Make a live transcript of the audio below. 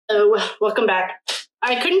Oh, welcome back.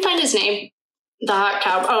 I couldn't find his name. The hot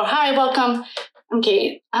cow. Oh, hi, welcome. I'm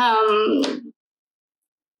Kate.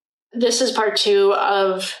 This is part 2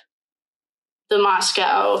 of the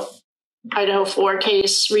Moscow, Idaho 4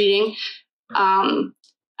 case reading. I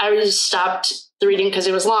just stopped the reading because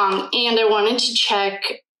it was long, and I wanted to check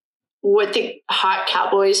what the hot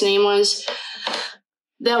cowboy's name was.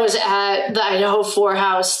 That was at the Idaho 4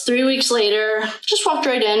 house. 3 weeks later, just walked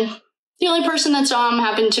right in. The only person that saw him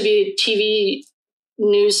happened to be a TV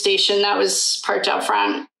news station that was parked out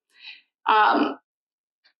front. And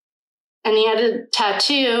he had a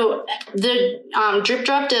tattoo. The Drip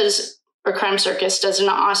Drop or Crime Circus does an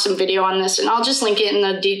awesome video on this, and I'll just link it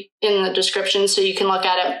in the description so you can look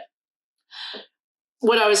at it.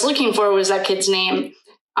 What I was looking for was that kid's name.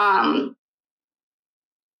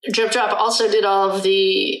 Drip Drop also did all of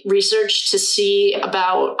the research to see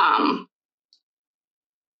about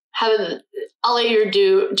I'll let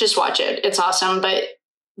you just watch it. It's awesome. But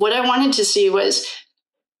what I wanted to see was,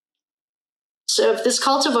 so if this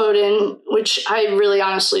cult of Odin, which I really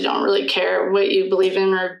honestly don't really care what you believe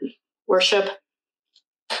in or worship,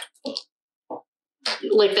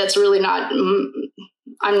 like that's really not,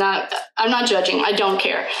 I'm not judging. I don't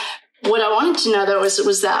care. What I wanted to know though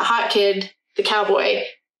was that hot kid, the cowboy,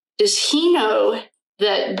 does he know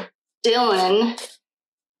that Dylan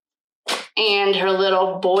and her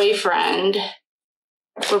little boyfriend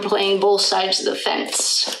were playing both sides of the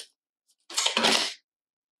fence?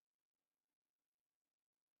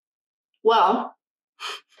 Well,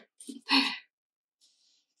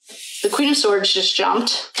 the Queen of Swords just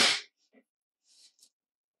jumped.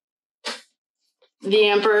 The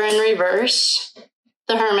Emperor in reverse.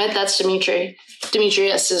 The Hermit, that's Dimitri.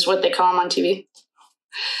 Demetrius is what they call him on TV.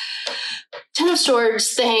 Ten of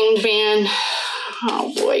Swords, the Hanged Man.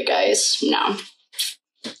 Oh boy, guys, no.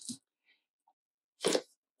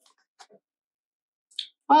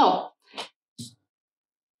 Well,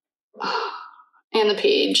 and the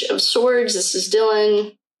Page of Swords, this is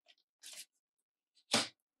Dylan.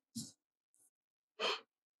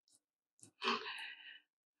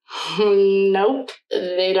 Nope,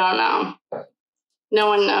 they don't know. No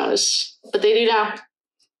one knows, but they do now.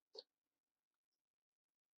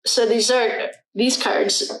 So these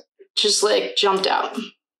cards just like jumped out.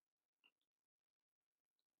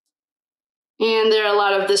 And there are a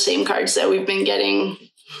lot of the same cards that we've been getting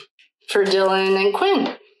for Dylan and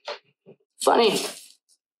Quinn. Funny.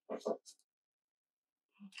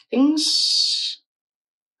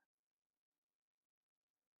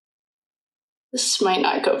 This might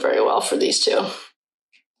not go very well for these two.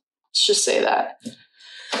 Let's just say that.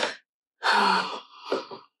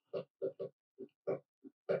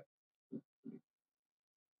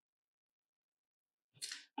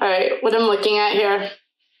 All right, what I'm looking at here.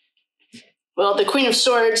 Well, the Queen of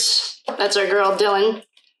Swords, that's our girl, Dylan,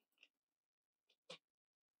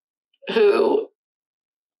 who,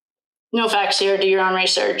 no facts here, do your own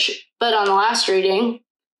research, but on the last reading,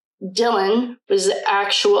 Dylan was the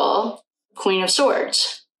actual Queen of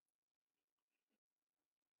Swords.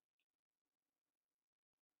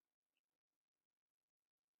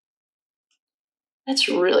 That's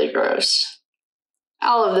really gross.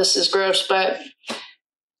 All of this is gross, but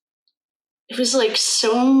it was like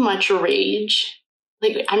so much rage.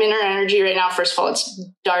 Like, I'm in her energy right now. First of all, it's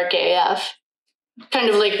dark AF. Kind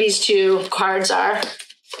of like these two cards are.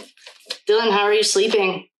 Dylan, how are you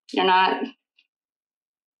sleeping? You're not.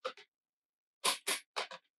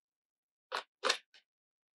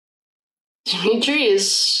 Dimitri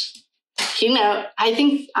is,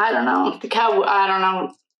 I don't know. The cowboy, I don't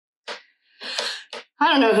know.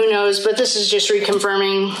 I don't know who knows, but this is just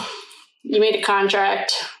reconfirming you made a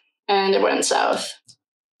contract and it went south.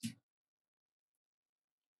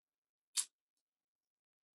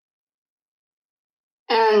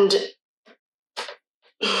 And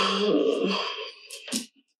if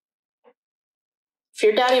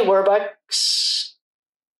your daddy Warbucks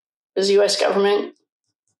is the U.S. government,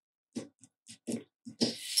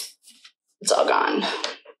 it's all gone.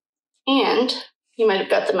 And you might have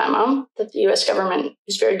got the memo that the U.S. government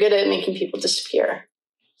is very good at making people disappear.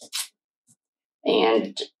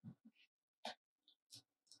 And,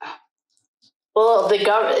 well,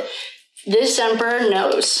 this emperor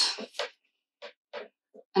knows.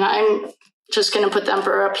 And I'm just going to put the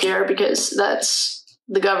emperor up here because that's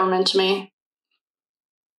the government to me.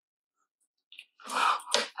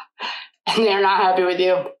 And they're not happy with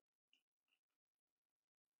you.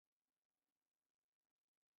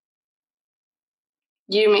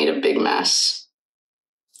 You made a big mess.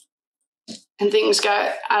 And things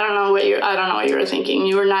got, I don't know what you were thinking.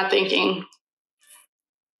 You were not thinking.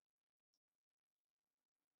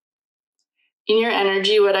 in your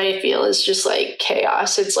energy, what I feel is just like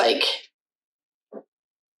chaos. It's like,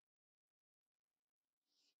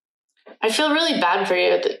 I feel really bad for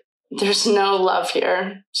you. There's no love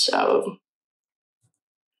here. So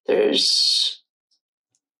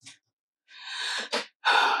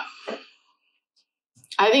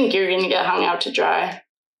I think you're going to get hung out to dry.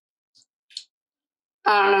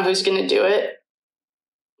 I don't know who's going to do it.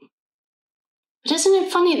 But isn't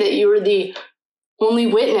it funny that you were the only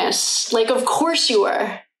witness? Like, of course you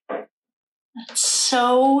were. That's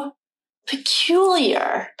so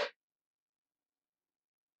peculiar.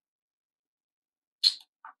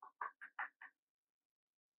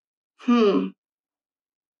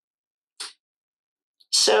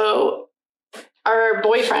 So, our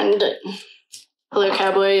boyfriend, hello,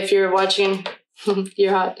 Cowboy, if you're watching,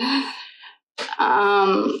 you're hot.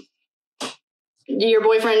 Your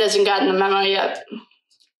boyfriend hasn't gotten the memo yet,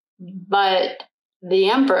 but the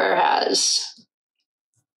Emperor has.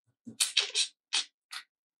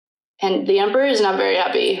 And the Emperor is not very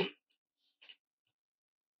happy.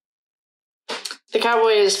 The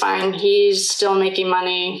Cowboy is fine. He's still making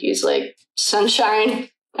money. He's like sunshine.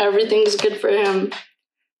 Everything's good for him.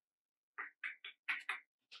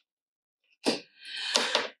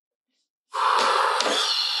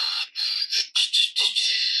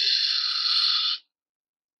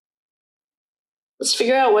 Let's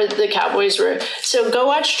figure out what the Cowboys were. So go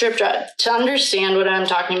watch Drip Drop. To understand what I'm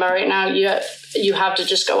talking about right now, you have to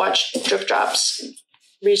just go watch Drip Drop's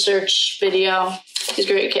research video. He's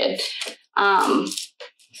a great kid. I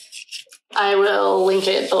will link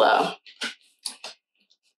it below.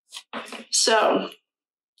 So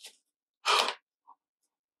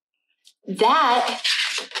that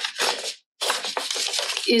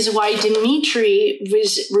is why Dimitri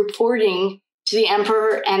was reporting to the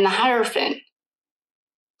Emperor and the Hierophant.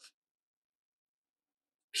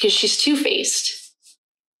 Because she's two-faced.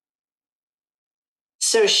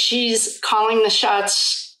 So she's calling the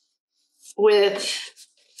shots with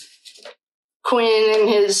Quinn and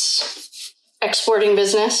his exporting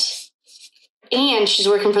business. And she's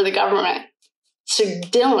working for the government. So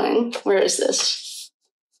Dylan, where is this?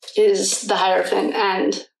 Is the Hierophant,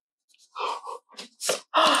 and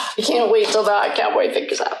I can't wait till the Hot Cowboy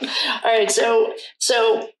figures out. All right, so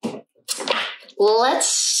let's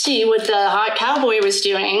see what the Hot Cowboy was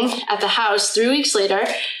doing at the house 3 weeks later.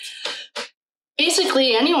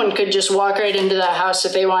 Basically, anyone could just walk right into the house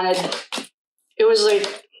if they wanted. It was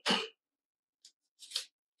like,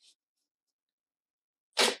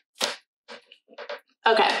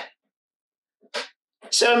 okay.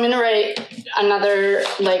 So I'm going to write another,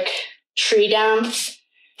 like, tree down,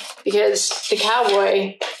 because the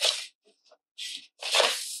Cowboy,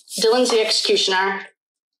 Dylan's the executioner,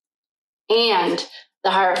 and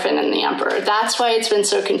the Hierophant and the Emperor. That's why it's been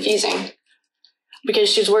so confusing, because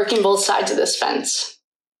she's working both sides of this fence.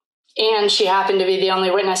 And she happened to be the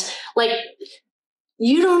only witness. Like,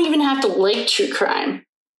 you don't even have to like true crime.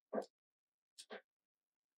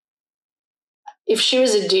 If she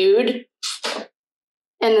was a dude,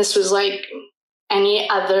 and this was like any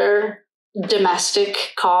other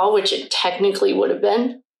domestic call, which it technically would have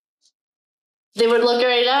been, they would look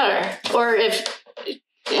right at her. Or if,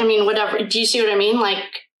 I mean, whatever. Do you see what I mean?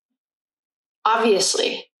 Like,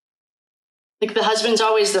 obviously. Like, the husband's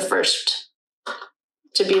always the first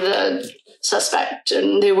to be the suspect.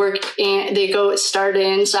 And they go start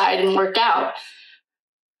inside and work out.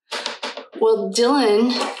 Well,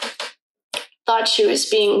 Dylan thought she was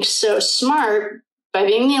being so smart by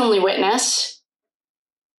being the only witness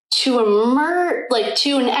to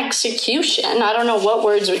an execution. I don't know what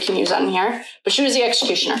words we can use on here, but she was the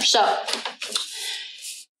executioner. So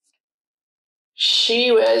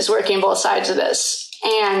she was working both sides of this,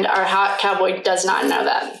 and our Hot Cowboy does not know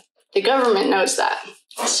that. The government knows that.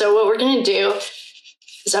 So what we're going to do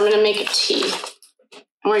is I'm going to make a T, and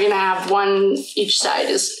we're going to have one each side.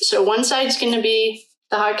 So one side's going to be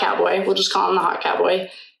the Hot Cowboy. We'll just call him the Hot Cowboy.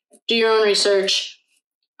 Do your own research.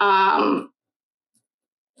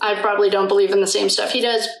 I probably don't believe in the same stuff he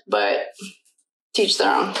does, but teach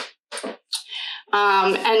their own.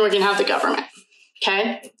 And we're going to have the government.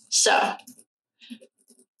 Okay? So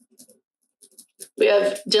we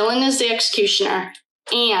have Dylan as the executioner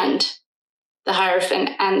and the Hierophant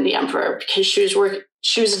and the Emperor, because she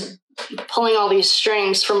was pulling all these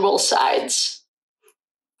strings from both sides.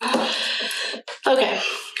 Okay,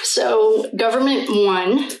 so government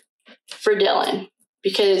 1 for Dylan,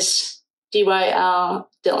 because DYL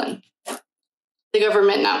Dylan. The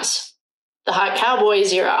government knows. The Hot Cowboy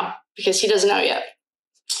 0, because he doesn't know yet.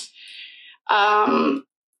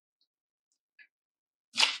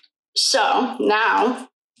 So now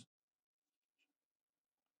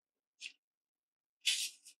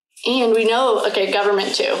And we know, okay,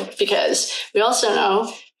 government too, because we also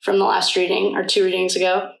know from the last reading, or 2 readings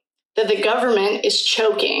ago, that the government is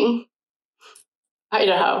choking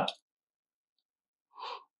Idaho.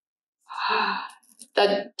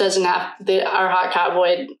 That doesn't have, our hot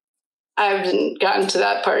cowboy, I haven't gotten to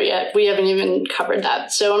that part yet. We haven't even covered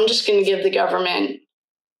that. So I'm just going to give the government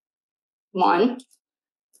 1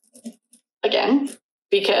 again,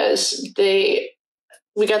 because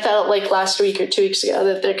we got that like last week or 2 weeks ago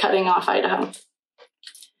that they're cutting off Idaho.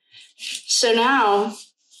 So now,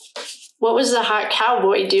 what was the hot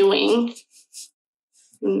cowboy doing?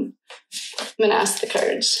 I'm going to ask the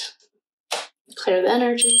cards. Clear the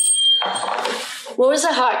energy. What was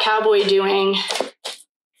the hot cowboy doing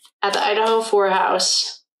at the Idaho 4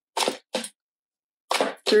 house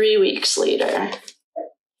 3 weeks later?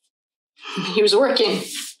 He was working.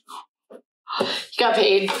 He got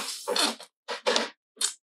paid.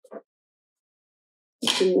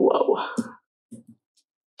 Whoa.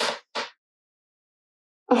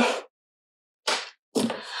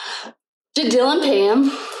 Did Dylan pay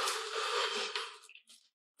him?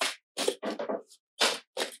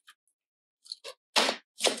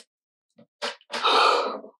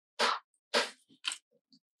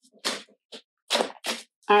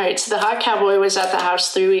 All right, so the hot cowboy was at the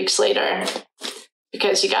house 3 weeks later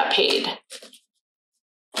because he got paid.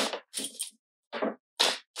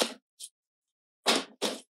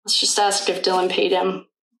 Let's just ask if Dylan paid him.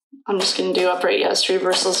 I'm just going to do upright yes,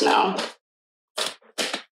 reversals no.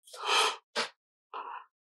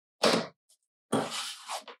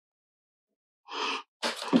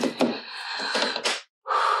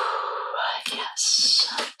 Yes.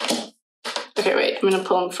 Okay, wait, I'm going to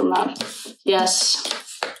pull him from that. Yes.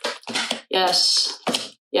 Yes.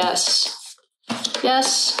 Yes.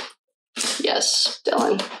 Yes. Yes,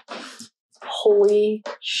 Dylan. Holy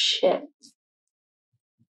shit.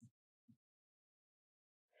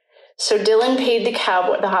 So Dylan paid the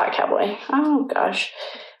hot cowboy. Oh gosh.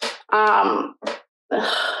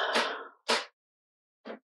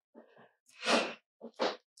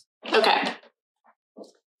 Okay.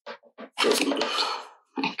 Oh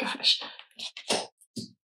my gosh.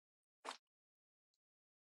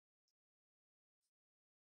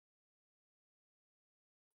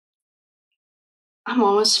 I'm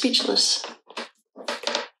almost speechless.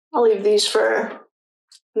 I'll leave these for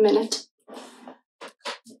a minute.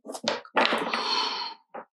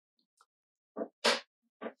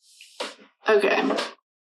 Okay.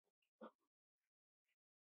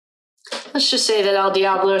 Let's just say that El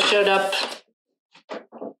Diablo showed up.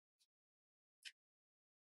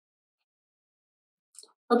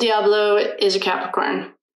 El Diablo is a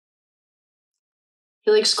Capricorn.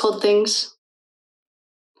 He likes cold things.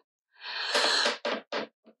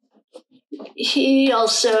 He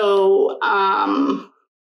also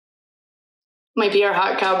might be our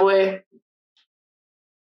hot cowboy.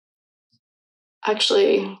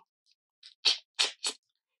 Actually,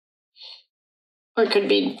 or it could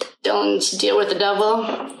be Dylan's deal with the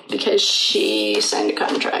devil, because she signed a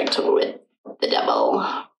contract with the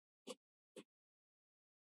devil.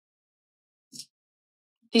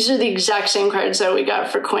 These are the exact same cards that we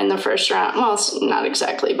got for Quinn the first round. Well, not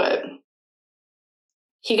exactly, but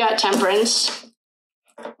he got temperance.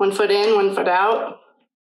 1 foot in, 1 foot out.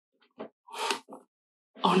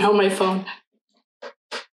 Oh no, my phone.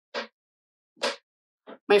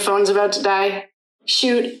 My phone's about to die.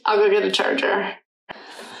 Shoot, I'll go get a charger.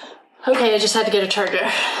 Okay, I just had to get a charger.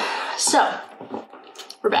 So,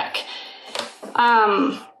 we're back.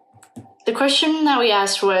 The question that we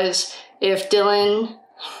asked was if Dylan...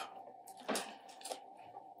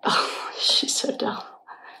 Oh, she's so dumb.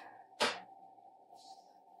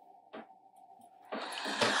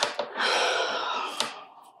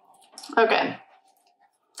 Okay.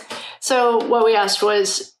 So what we asked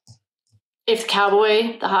was if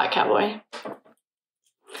the hot cowboy,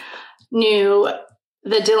 knew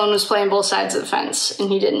that Dylan was playing both sides of the fence,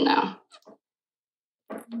 and he didn't know.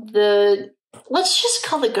 Let's just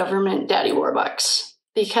call the government Daddy Warbucks,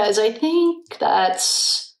 because I think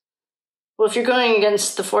that's, well, if you're going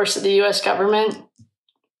against the force of the U.S. government,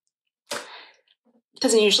 it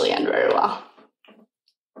doesn't usually end very well.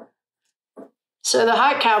 So the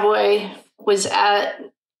hot cowboy was at,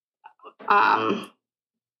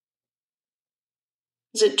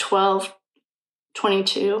 is it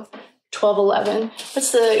 1222? 1211?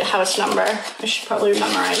 What's the house number? I should probably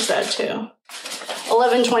memorize that too.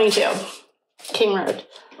 1122, King Road.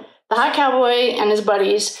 The hot cowboy and his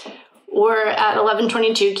buddies were at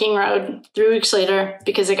 1122 King Road 3 weeks later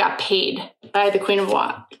because they got paid by the Queen of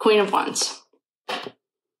Wands.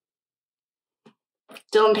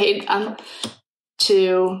 Dylan paid them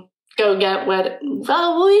to go get what.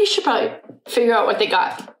 Well, we should probably figure out what they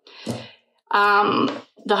got.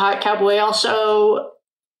 The hot cowboy also,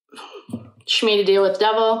 she made a deal with the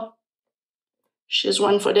devil. She has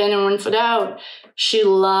 1 foot in and 1 foot out. She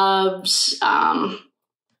loves, what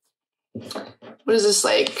is this,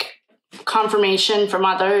 like, confirmation from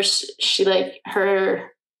others. She, like,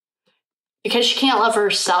 because she can't love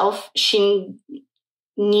herself, she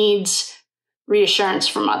needs reassurance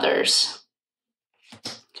from others.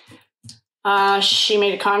 She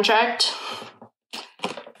made a contract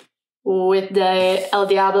with the El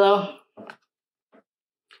Diablo.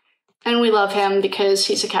 And we love him because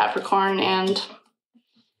he's a Capricorn and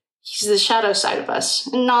he's the shadow side of us.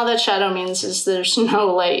 And all that shadow means is there's no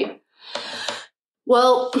light.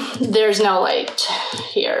 Well, there's no light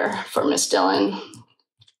here for Miss Dillon.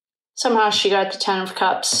 Somehow she got the 10 of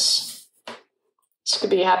Cups. This could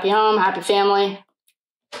be a happy home, happy family.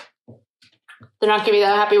 They're not going to be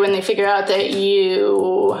that happy when they figure out that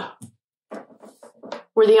you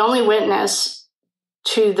were the only witness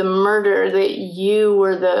to the murder, that you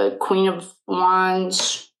were the Queen of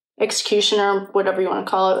Wands, executioner, whatever you want to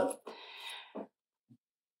call it.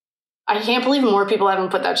 I can't believe more people haven't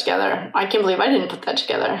put that together. I can't believe I didn't put that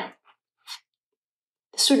together.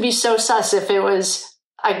 This would be so sus if it was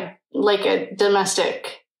like a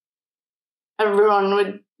domestic. Everyone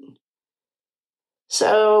would.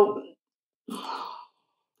 So,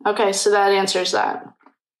 okay, so that answers that.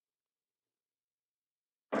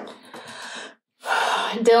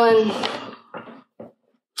 Dillon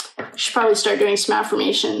should probably start doing some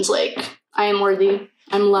affirmations like, I am worthy,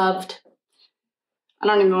 I'm loved. I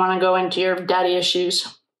don't even want to go into your daddy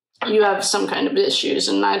issues. You have some kind of issues,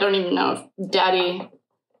 and I don't even know if daddy,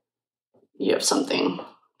 you have something.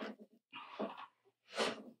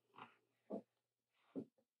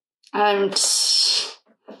 I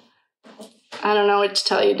don't know what to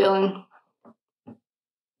tell you, Dillon.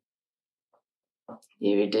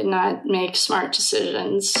 You did not make smart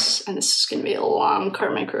decisions, and this is going to be a long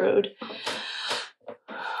karmic road.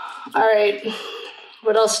 All right.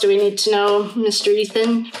 What else do we need to know, Mr.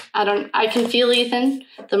 Ethan? I can feel Ethan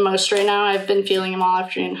the most right now. I've been feeling him all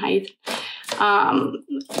afternoon. Hi, Ethan.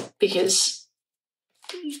 Because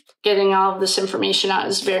getting all of this information out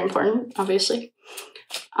is very important, obviously.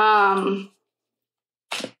 I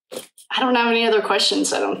don't have any other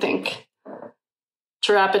questions, I don't think.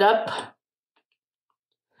 To wrap it up,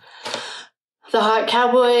 the hot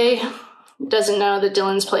cowboy doesn't know that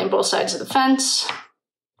Dillon's playing both sides of the fence.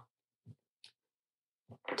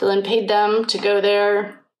 Dillon paid them to go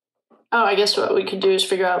there. Oh, I guess what we could do is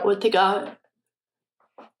figure out what they got.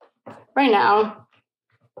 Right now,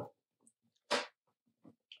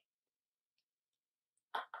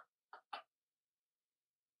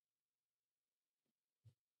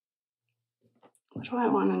 what do I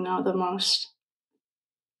want to know the most?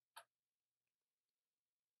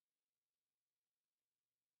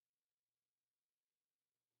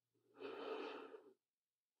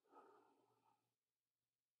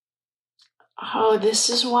 Oh, this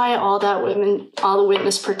is why all the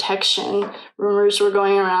witness protection rumors were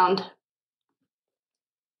going around.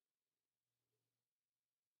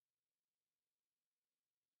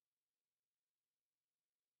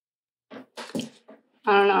 I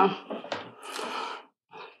don't know.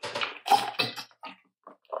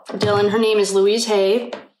 Dillon, her name is Louise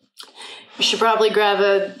Hay. You should probably grab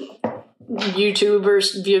a YouTube or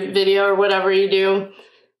video or whatever you do.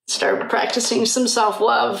 Start practicing some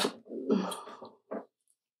self-love.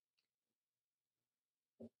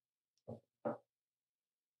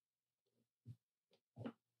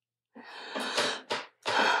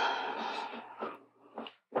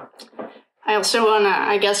 I also want to,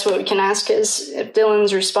 I guess what we can ask is if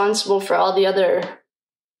Dillon's responsible for all the other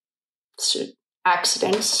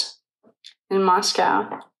accidents in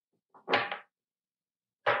Moscow.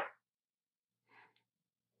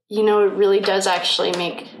 You know, it really does actually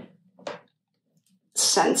make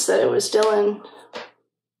sense that it was Dillon.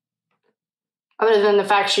 Other than the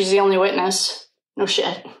fact she's the only witness. No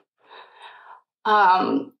shit.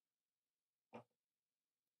 But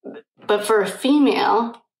for a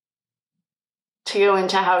female to go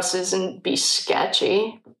into houses and be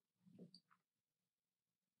sketchy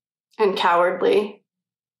and cowardly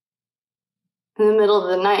in the middle of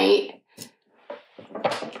the night,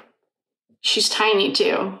 she's tiny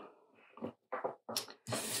too.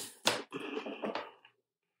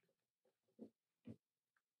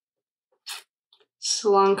 It's a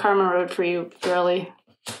long karma road for you, girlie.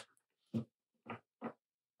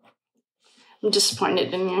 I'm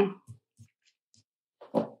disappointed in you.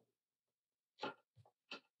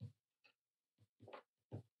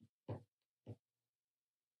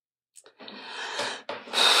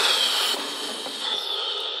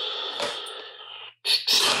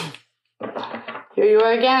 you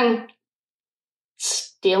are again.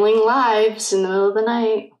 Stealing lives in the middle of the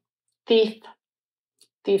night. Thief.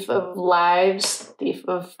 Thief of lives. Thief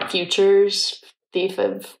of futures. Thief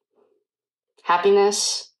of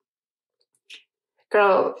happiness.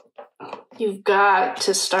 Girl, you've got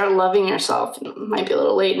to start loving yourself. It might be a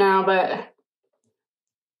little late now, but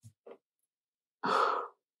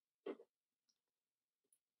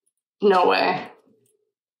no way.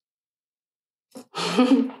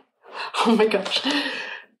 Oh my gosh.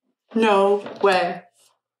 No way.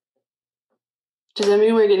 Does that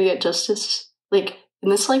mean we're gonna get justice? Like, in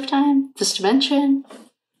this lifetime? This dimension?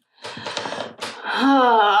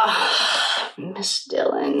 Miss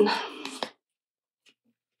Dillon.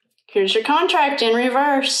 Here's your contract in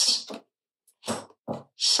reverse.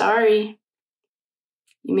 Sorry.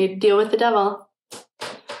 You made a deal with the devil.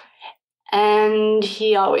 And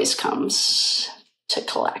he always comes to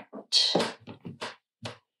collect.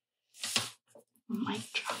 Mic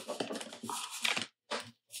drop.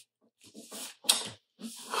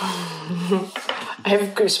 I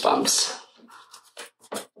have goosebumps.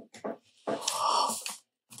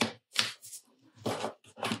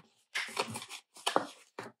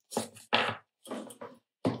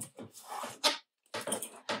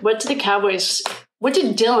 What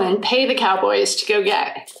did Dillon pay the Cowboys to go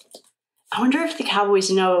get? I wonder if the Cowboys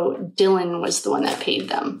know Dillon was the one that paid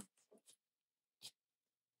them.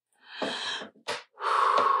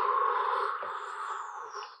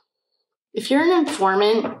 If you're an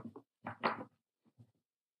informant,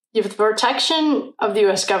 you have the protection of the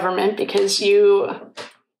U.S. government because you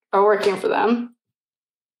are working for them.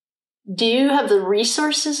 Do you have the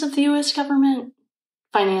resources of the U.S. government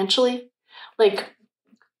financially? Like,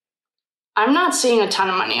 I'm not seeing a ton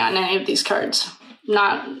of money on any of these cards.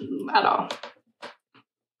 Not at all.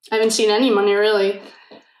 I haven't seen any money really.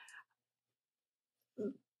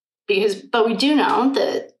 But we do know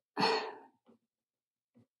that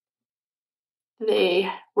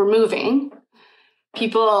they were moving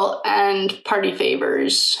people and party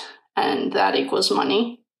favors, and that equals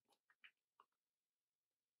money.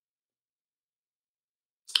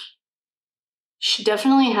 She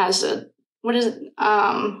definitely has what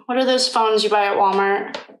are those phones you buy at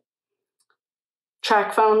Walmart?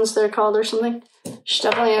 Track phones, they're called, or something. She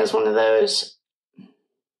definitely has one of those.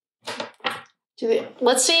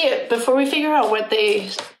 Let's see, before we figure out what they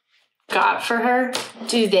got for her,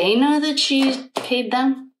 do they know that she paid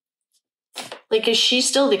them? Like, is she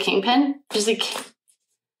still the kingpin? I'm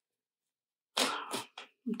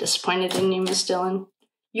disappointed in you, Miss Dillon.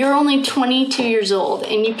 You're only 22 years old,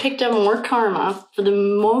 and you picked up more karma for the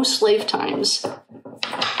most lifetimes.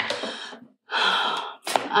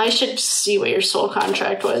 I should see what your soul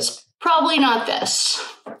contract was. Probably not this.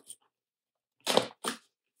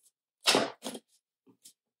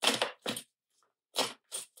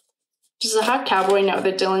 Does the hot cowboy know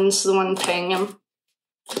that Dillon's the one paying him?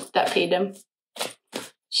 That paid him?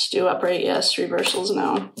 Stew upright, yes. Reversals,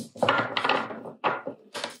 no.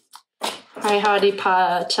 Hi, hottie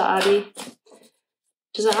patati.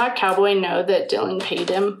 Does the hot cowboy know that Dillon paid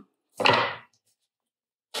him?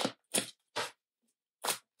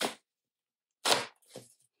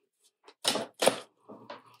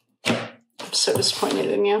 I'm so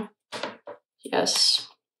disappointed in you. Yes.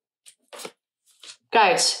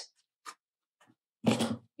 Guys.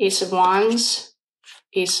 Ace of Wands.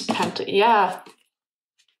 Ace of Pentacles. Yeah.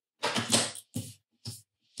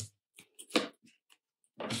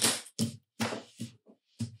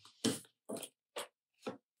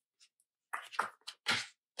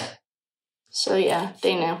 So yeah,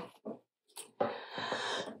 they knew.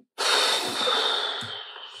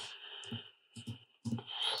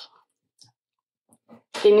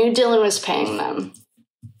 They knew Dillon was paying them.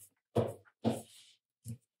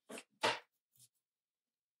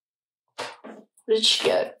 What did she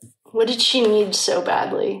get? What did she need so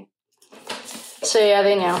badly? So yeah,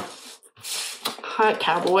 they knew. Hot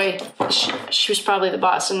cowboy. She was probably the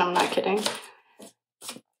boss, and I'm not kidding.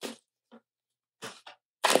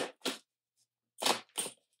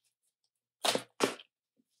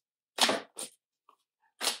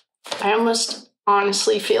 I almost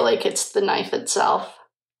honestly feel like it's the knife itself.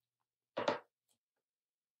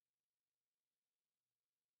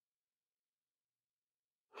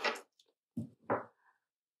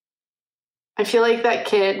 I feel like that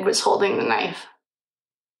kid was holding the knife.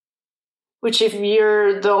 Which, if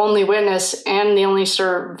you're the only witness and the only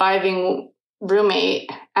surviving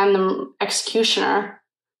roommate and the executioner,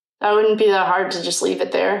 that wouldn't be that hard to just leave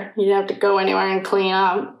it there. You don't have to go anywhere and clean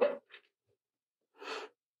up.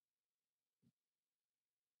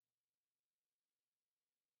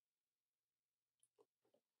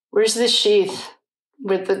 Where's the sheath?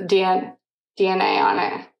 with the DNA on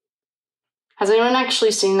it. Has anyone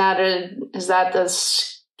actually seen that, or is that the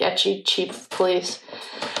sketchy chief police?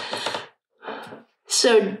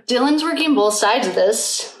 So Dylan's working both sides of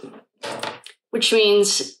this, which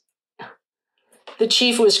means the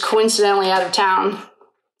chief was coincidentally out of town.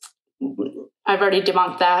 I've already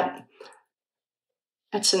debunked that.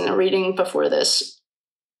 That's in the reading before this.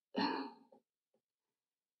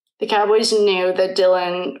 The Cowboys knew that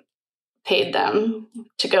Dylan paid them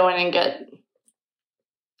to go in and get...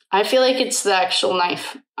 I feel like it's the actual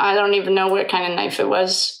knife. I don't even know what kind of knife it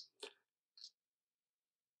was.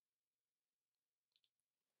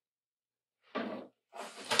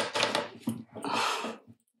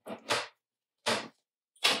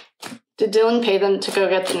 Did Dylan pay them to go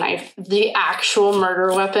get the knife? The actual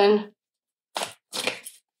murder weapon?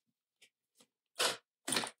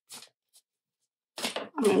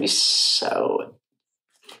 I'm going to be so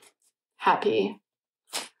happy.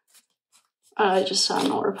 I just saw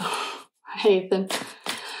an orb. Hi, Ethan.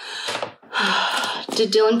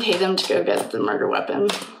 Did Dylan pay them to go get the murder weapon?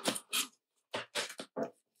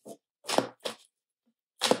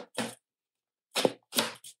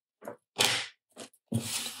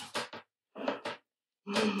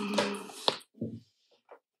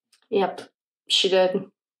 Yep, she did.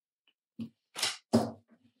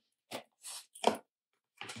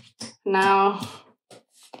 Now,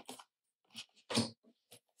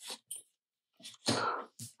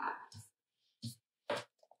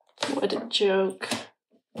 what a joke.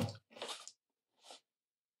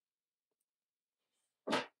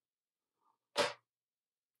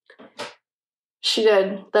 She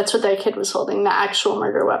did. That's what that kid was holding, the actual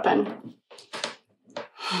murder weapon.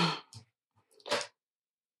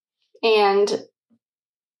 And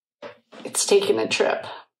it's taken a trip.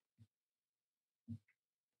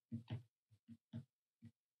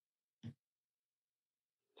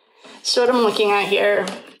 So what I'm looking at here,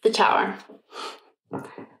 the tower.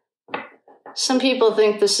 Some people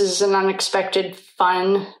think this is an unexpected,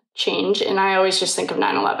 fun change, and I always just think of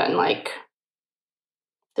 9/11. Like,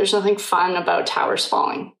 there's nothing fun about towers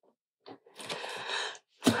falling.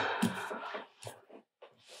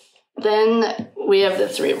 Then we have the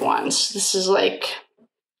Three of Wands. This is like,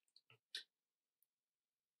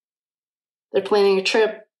 they're planning a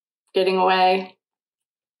trip, getting away.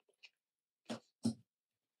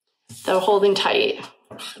 They're holding tight.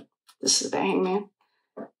 This is the hangman.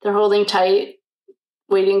 They're holding tight,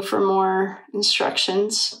 waiting for more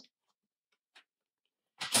instructions.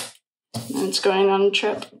 And it's going on a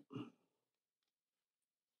trip.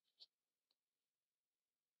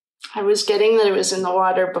 I was getting that it was in the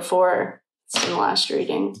water before. It's in the last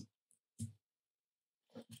reading.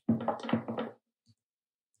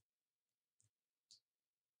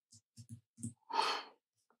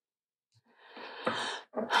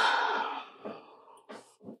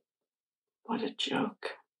 What a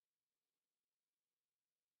joke.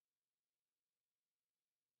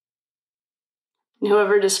 And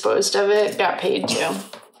whoever disposed of it got paid too.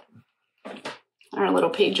 Our little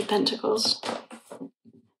Page of Pentacles.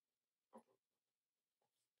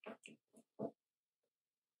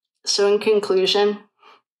 So in conclusion,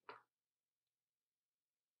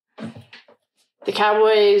 the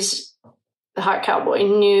Cowboys, the hot cowboy,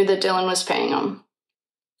 knew that Dylan was paying him.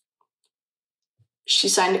 She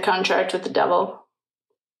signed a contract with the devil.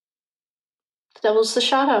 The devil's the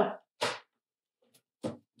shadow.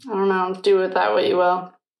 I don't know, do with that what you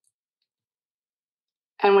will.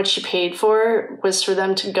 And what she paid for was for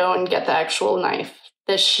them to go and get the actual knife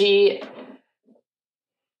that she,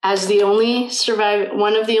 as the only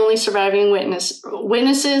one of the only surviving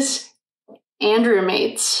witnesses and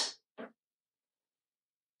roommates,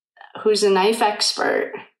 who's a knife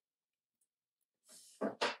expert.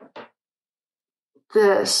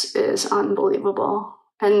 This is unbelievable.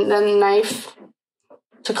 And then the knife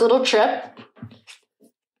took a little trip.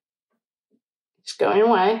 It's going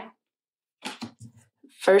away.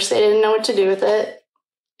 First, they didn't know what to do with it.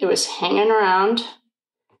 It was hanging around.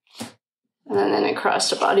 And then it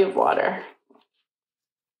crossed a body of water.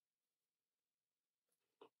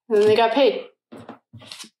 And then they got paid.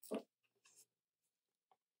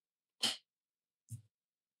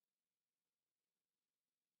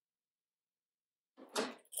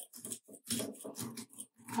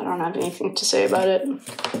 I don't have anything to say about it.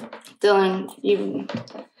 Dylan, you're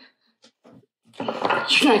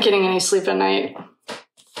not getting any sleep at night.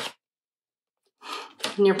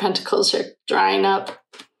 And your pentacles are drying up.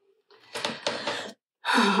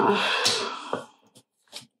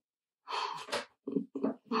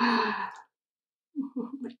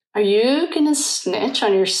 Are you gonna snitch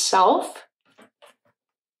on yourself?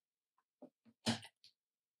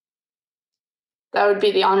 that would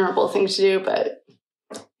be the honorable thing to do, but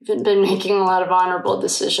you haven't been making a lot of honorable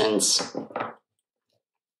decisions.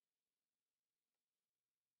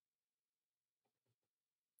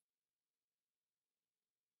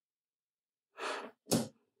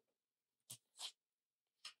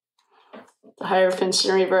 The Hierophant's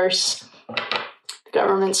in reverse. The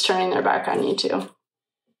government's turning their back on you too.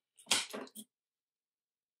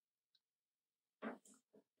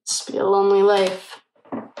 It's be a lonely life.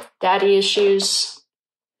 Daddy issues.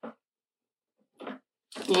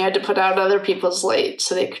 You had to put out other people's light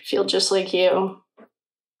so they could feel just like you.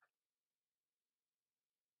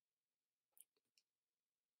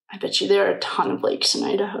 I bet you there are a ton of lakes in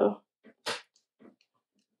Idaho.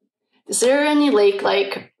 Is there any lake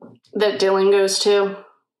like that Dylan goes to?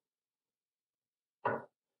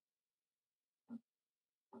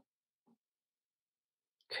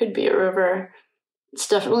 Could be a river. It's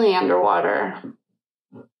definitely underwater.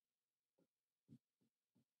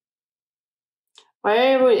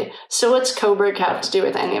 Why are we... So what's Cobra have to do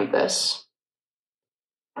with any of this?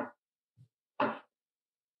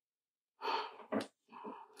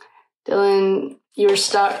 Dylan, you were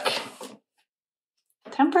stuck.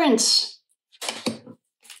 Temperance.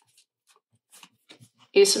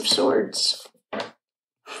 Ace of Swords.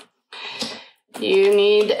 You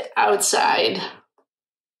need outside.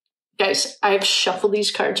 Guys, I've shuffled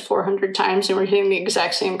these cards 400 times and we're hitting the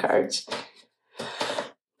exact same cards.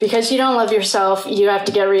 Because you don't love yourself, you have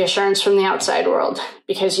to get reassurance from the outside world.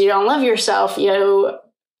 Because you don't love yourself, and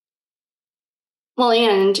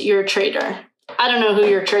you're a traitor. I don't know who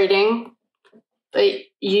you're trading, but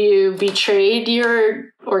you betrayed your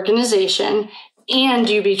organization and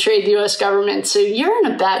you betrayed the US government. So you're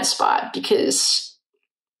in a bad spot because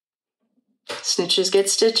snitches get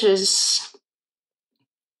stitches.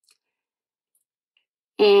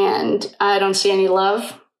 And I don't see any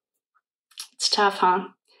love. It's tough, huh?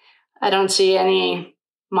 I don't see any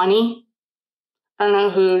money. I don't know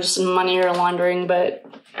whose money you're laundering, but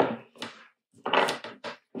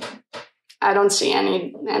I don't see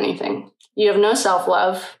anything. You have no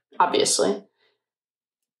self-love, obviously.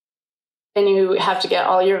 And you have to get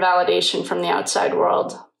all your validation from the outside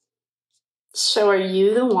world. So are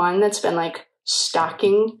you the one that's been like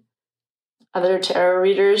stalking other tarot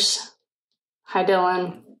readers? Hi,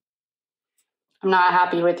 Dylan. I'm not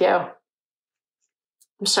happy with you.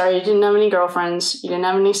 I'm sorry you didn't have any girlfriends. You didn't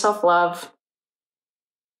have any self-love.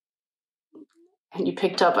 And you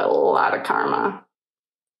picked up a lot of karma.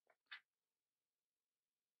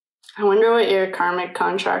 I wonder what your karmic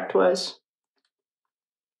contract was.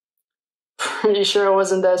 Pretty sure it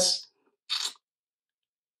wasn't this.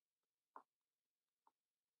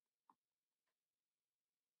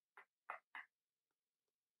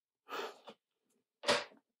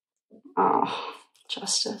 Oh,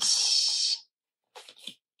 justice.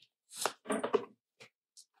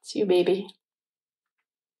 It's you, baby.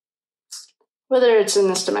 Whether it's in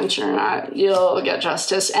this dimension or not, you'll get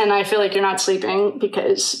justice. And I feel like you're not sleeping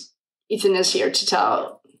because Ethan is here to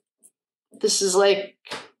tell. This is like,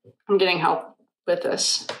 I'm getting help with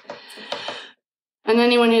this. And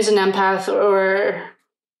anyone who's an empath or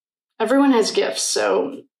everyone has gifts,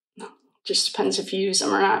 so it just depends if you use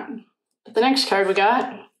them or not. But the next card we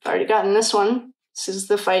got, I've already gotten this one. This is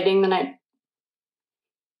the fighting, the night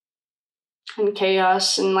and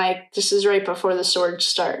chaos, and like this is right before the swords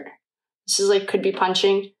start. This is like could be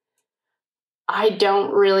punching. I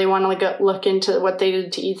don't really want to look into what they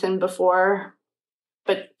did to Ethan before,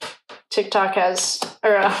 but TikTok has,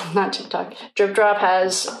 or not TikTok, Drip Drop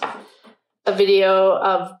has a video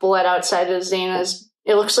of blood outside of Xana's.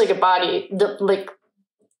 It looks like a body, like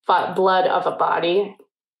blood of a body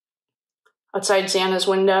outside Xana's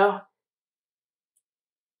window.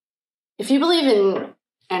 If you believe in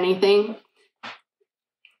anything,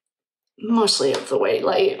 mostly of the white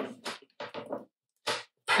light,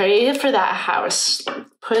 pray for that house.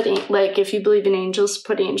 If you believe in angels,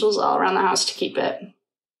 put angels all around the house to keep it.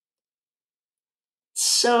 It's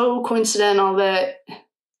so coincidental that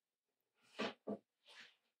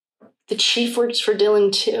the chief works for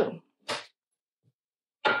Dylan too.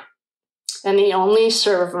 And the only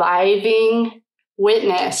surviving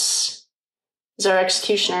witness is our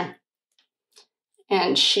executioner.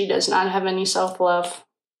 And she does not have any self-love.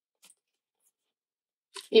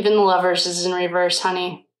 Even the lovers is in reverse,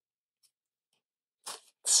 honey.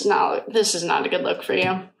 This is not a good look for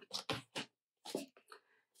you.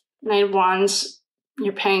 Knight of Wands,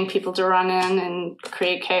 you're paying people to run in and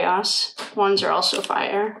create chaos. Wands are also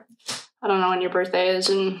fire. I don't know when your birthday is,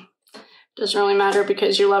 and it doesn't really matter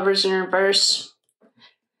because your lover's in reverse.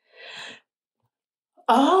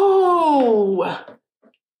 Oh!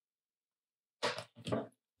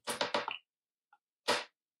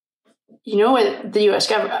 you know what the U.S.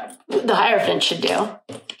 government, the Hierophant should do,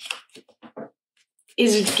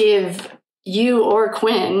 is give you or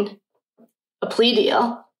Quinn a plea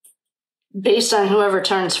deal based on whoever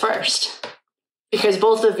turns first. Because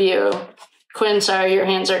both of you, Quinn, sorry, your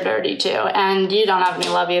hands are dirty too, and you don't have any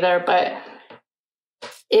love either, but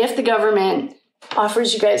if the government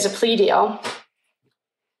offers you guys a plea deal,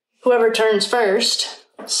 whoever turns first,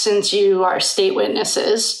 since you are state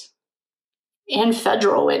witnesses and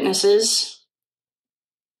federal witnesses,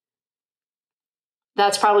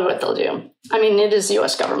 that's probably what they'll do. I mean, it is the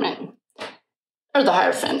U.S. government, or the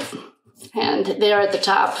Hierophant, and they're at the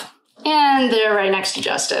top, and they're right next to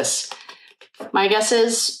justice. My guess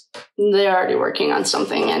is they're already working on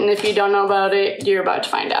something, and if you don't know about it, you're about to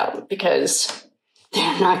find out, because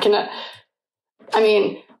they're not gonna... I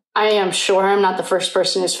mean, I am sure I'm not the first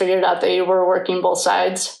person who's figured out they were working both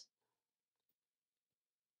sides.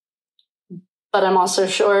 But I'm also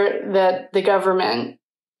sure that the government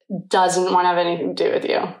doesn't want to have anything to do with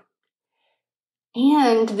you.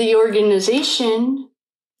 And the organization,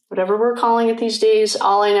 whatever we're calling it these days,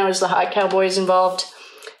 all I know is the hot cowboy is involved.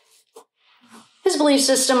 His belief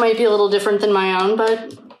system might be a little different than my own,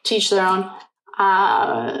 but teach their own.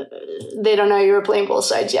 They don't know you were playing both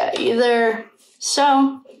sides yet either.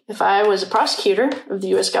 So if I was a prosecutor of the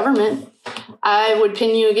U.S. government, I would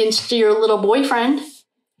pin you against your little boyfriend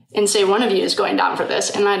and say one of you is going down for this,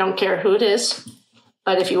 and I don't care who it is.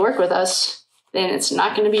 But if you work with us, then it's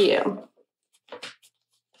not going to be you.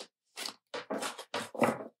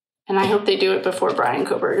 And I hope they do it before Brian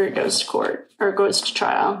Koberger goes to court or goes to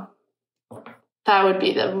trial. That would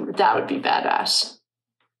be badass.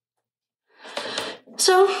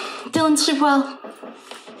 So, Dylan, sleep well.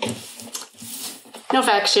 No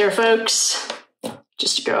facts here, folks.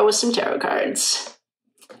 Just a girl with some tarot cards.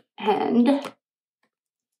 And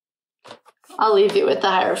I'll leave you with the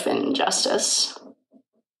Hierophant and justice.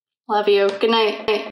 Love you. Good night.